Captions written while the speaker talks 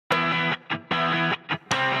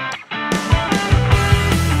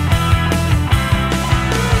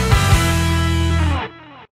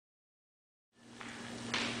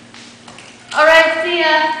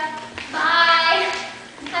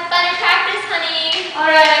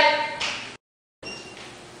Alright.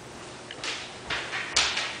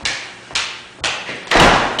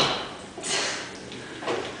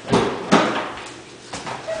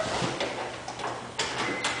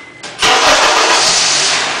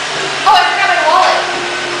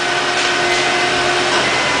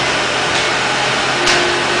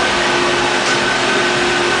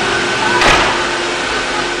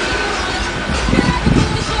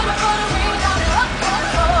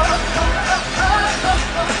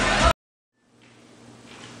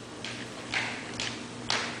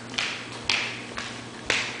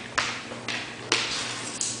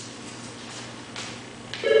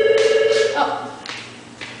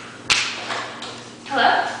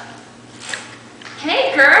 Hello?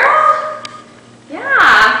 Hey, girl?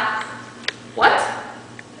 Yeah. What?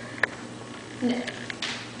 No.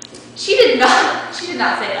 She did not say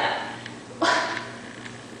that.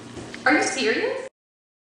 Are you serious?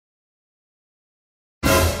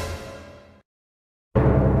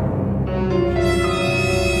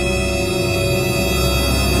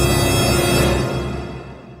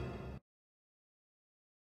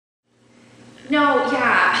 No,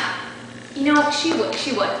 yeah. You know, she would.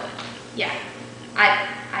 Yeah. I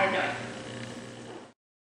have no idea.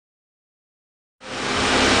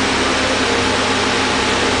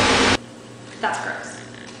 That's gross.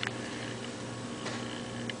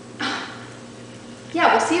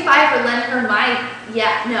 Yeah, we'll see if I ever lend her my,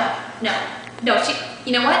 no, she,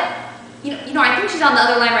 you know what? You know, I think she's on the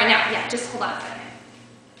other line right now. Yeah, just hold on a second.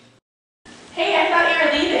 Hey, I thought you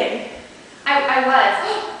were leaving. I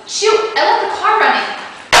was. Shoot, I left the car running.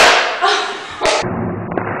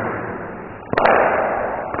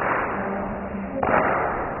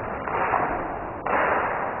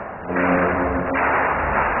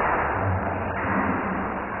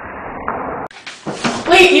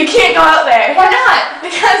 Wait, you can't go out there. Why not?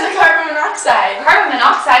 Because of carbon monoxide. Carbon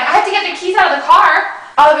monoxide? I have to get the keys out of the car.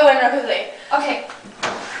 I'll go in real quickly. Okay.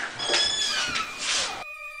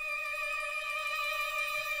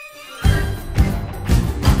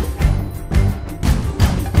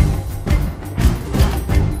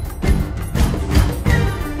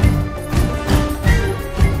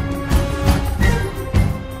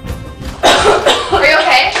 Are you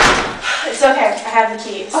okay? It's okay, I have the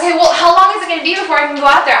keys. Okay, well, how long is it going to be before I can go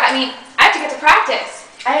out there? I mean, I have to get to practice.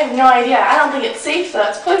 I have no idea. I don't think it's safe though.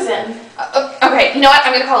 It's poison. Okay, you know what?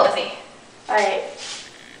 I'm going to call Lizzie. Alright.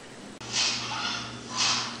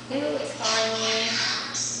 Who is calling me?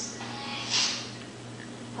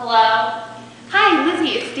 Hello? Hi,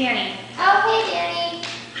 Lizzie, it's Danny. Oh, hey, Danny.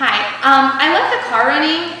 Hi. I left the car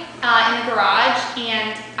running in the garage,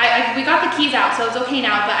 and we got the keys out, so it's okay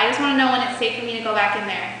now, but I just want to know when it's safe for me to go back in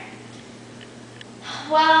there.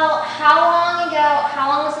 Well, how long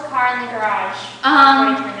was the car in the garage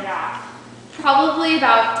before you turned it off? Probably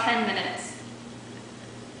about 10 minutes.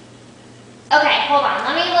 Okay, hold on.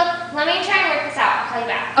 Let me try and work this out. I'll call you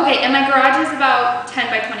back. Okay, and my garage is about 10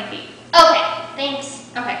 by 20 feet. Okay,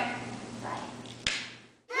 thanks. Okay.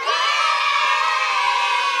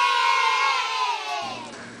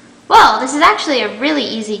 Well, this is actually a really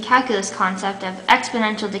easy calculus concept of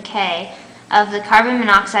exponential decay of the carbon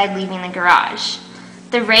monoxide leaving the garage.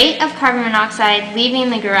 The rate of carbon monoxide leaving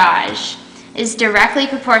the garage is directly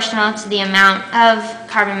proportional to the amount of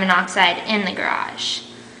carbon monoxide in the garage.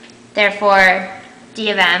 Therefore, d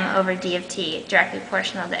of m over d of t directly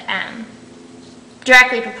proportional to m.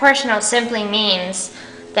 Directly proportional simply means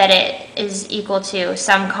that it is equal to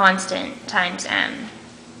some constant times m.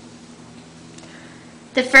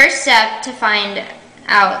 The first step to find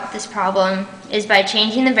out this problem is by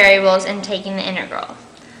changing the variables and taking the integral.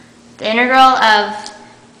 The integral of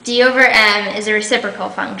d over m is a reciprocal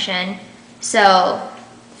function, so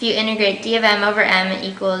if you integrate d of m over m, it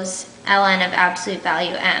equals ln of absolute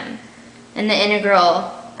value m. And the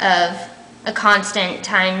integral of a constant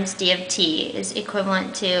times d of t is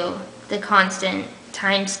equivalent to the constant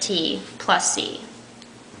times t plus c.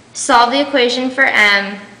 Solve the equation for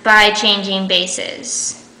m by changing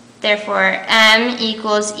bases. Therefore, m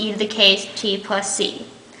equals e to the k t plus c.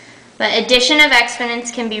 But addition of exponents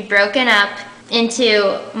can be broken up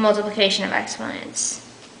into multiplication of exponents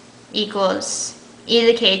equals e to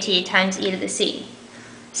the kt times e to the c.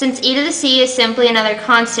 Since e to the c is simply another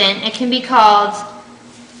constant, it can be called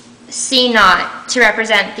c naught to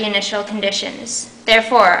represent the initial conditions.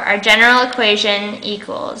 Therefore, our general equation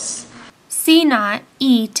equals c naught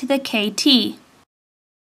e to the kt.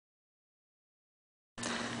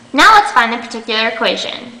 Now let's find the particular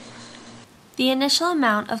equation. The initial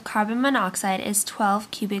amount of carbon monoxide is 12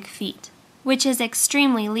 cubic feet, which is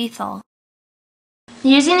extremely lethal.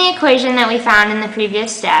 Using the equation that we found in the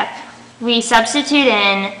previous step, we substitute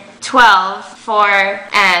in 12 for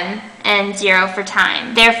m and 0 for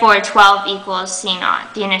time. Therefore, 12 equals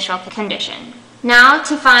C0, the initial condition. Now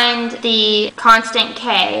to find the constant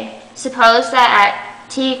K, suppose that at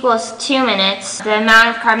t equals 2 minutes, the amount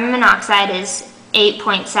of carbon monoxide is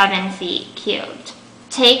 8.7 feet cubed.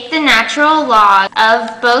 Take the natural log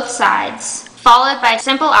of both sides, followed by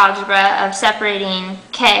simple algebra of separating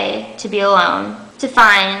K to be alone, to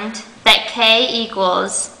find that K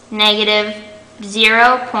equals negative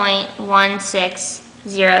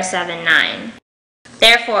 0.16079.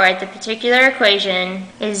 Therefore, the particular equation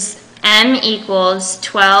is m equals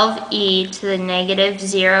 12e to the negative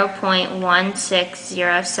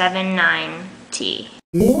 0.16079 t.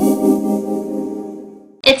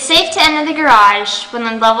 It's safe to enter the garage when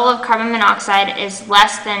the level of carbon monoxide is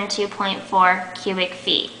less than 2.4 cubic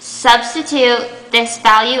feet. Substitute this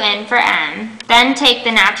value in for m, then take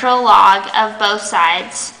the natural log of both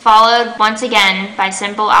sides, followed once again by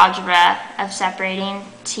simple algebra of separating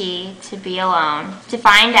t to be alone, to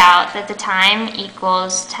find out that the time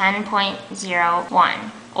equals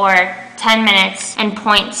 10.01, or 10 minutes and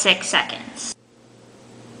 0.6 seconds.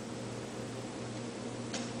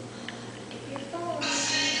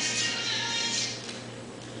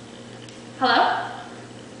 Hello?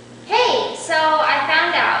 Hey, so I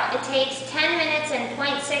found out it takes 10 minutes and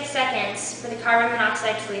 0.6 seconds for the carbon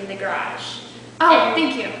monoxide to leave the garage. Oh, And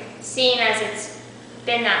thank you. Seeing as it's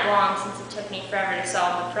been that long since it took me forever to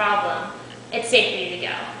solve the problem, it's safe for you to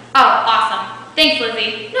go. Oh, awesome. Thanks,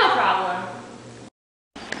 Lizzie. No problem.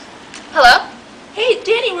 Hello? Hey,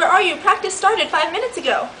 Danny, where are you? Practice started 5 minutes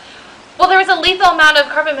ago. Well, there was a lethal amount of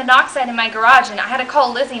carbon monoxide in my garage, and I had to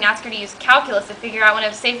call Lizzie and ask her to use calculus to figure out when it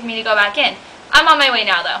was safe for me to go back in. I'm on my way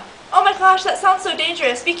now, though. Oh my gosh, that sounds so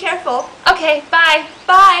dangerous. Be careful. Okay, bye.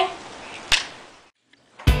 Bye.